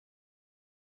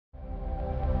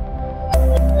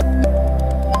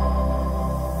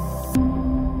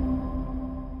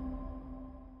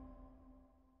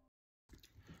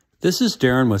This is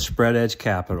Darren with SpreadEdge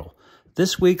Capital.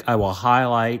 This week I will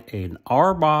highlight an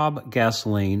RBOB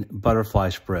gasoline butterfly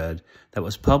spread that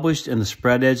was published in the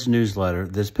SpreadEdge Newsletter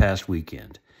this past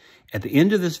weekend. At the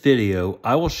end of this video,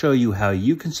 I will show you how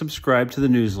you can subscribe to the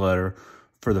newsletter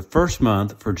for the first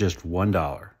month for just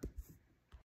 $1.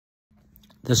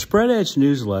 The SpreadEdge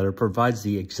Newsletter provides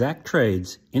the exact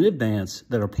trades in advance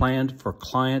that are planned for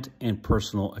client and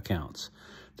personal accounts.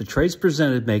 The trades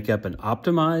presented make up an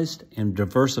optimized and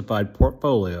diversified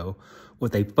portfolio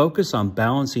with a focus on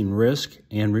balancing risk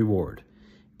and reward.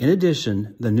 In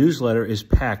addition, the newsletter is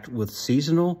packed with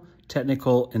seasonal,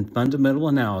 technical, and fundamental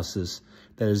analysis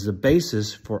that is the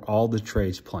basis for all the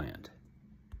trades planned.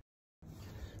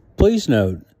 Please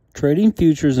note, trading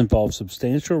futures involves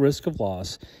substantial risk of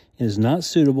loss and is not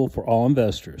suitable for all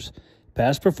investors.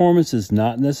 Past performance is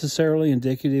not necessarily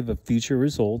indicative of future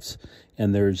results,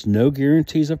 and there is no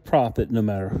guarantees of profit no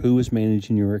matter who is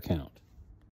managing your account.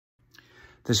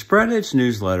 The SpreadEdge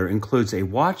newsletter includes a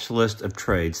watch list of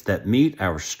trades that meet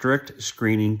our strict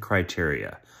screening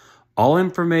criteria. All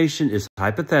information is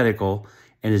hypothetical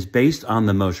and is based on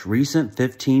the most recent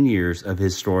 15 years of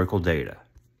historical data.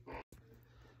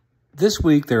 This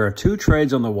week, there are 2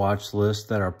 trades on the watch list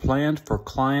that are planned for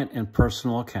client and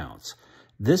personal accounts.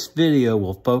 This video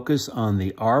will focus on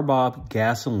the RBOB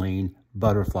gasoline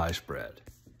butterfly spread.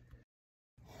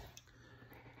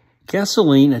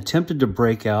 Gasoline attempted to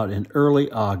break out in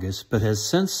early August, but has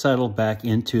since settled back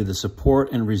into the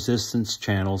support and resistance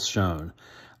channels shown.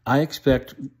 I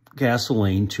expect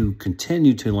gasoline to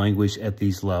continue to languish at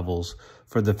these levels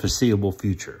for the foreseeable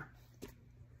future.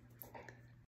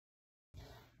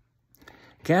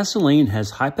 Gasoline has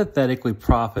hypothetically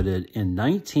profited in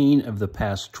 19 of the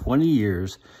past 20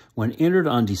 years when entered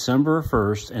on December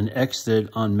 1st and exited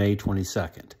on May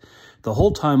 22nd. The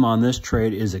hold time on this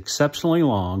trade is exceptionally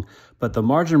long, but the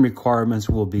margin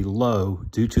requirements will be low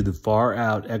due to the far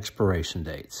out expiration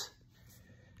dates.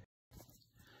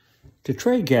 To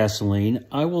trade gasoline,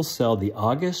 I will sell the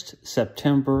August,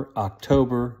 September,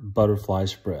 October butterfly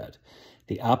spread.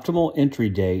 The optimal entry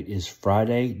date is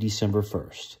Friday, December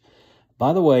 1st.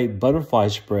 By the way, butterfly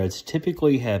spreads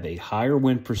typically have a higher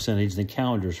win percentage than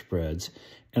calendar spreads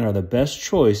and are the best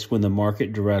choice when the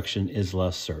market direction is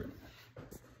less certain.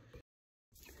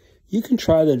 You can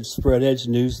try the SpreadEdge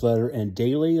newsletter and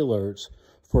daily alerts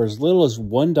for as little as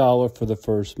 $1 for the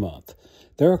first month.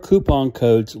 There are coupon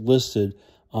codes listed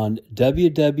on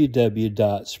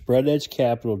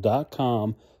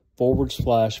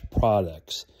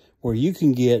www.spreadedgecapital.com/products, where you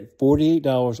can get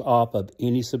 $48 off of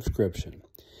any subscription.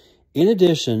 In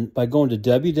addition, by going to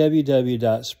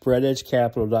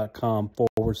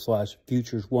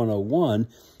www.spreadedgecapital.com/futures101,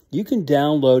 you can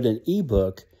download an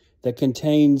ebook that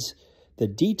contains the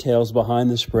details behind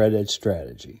the SpreadEdge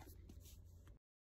strategy.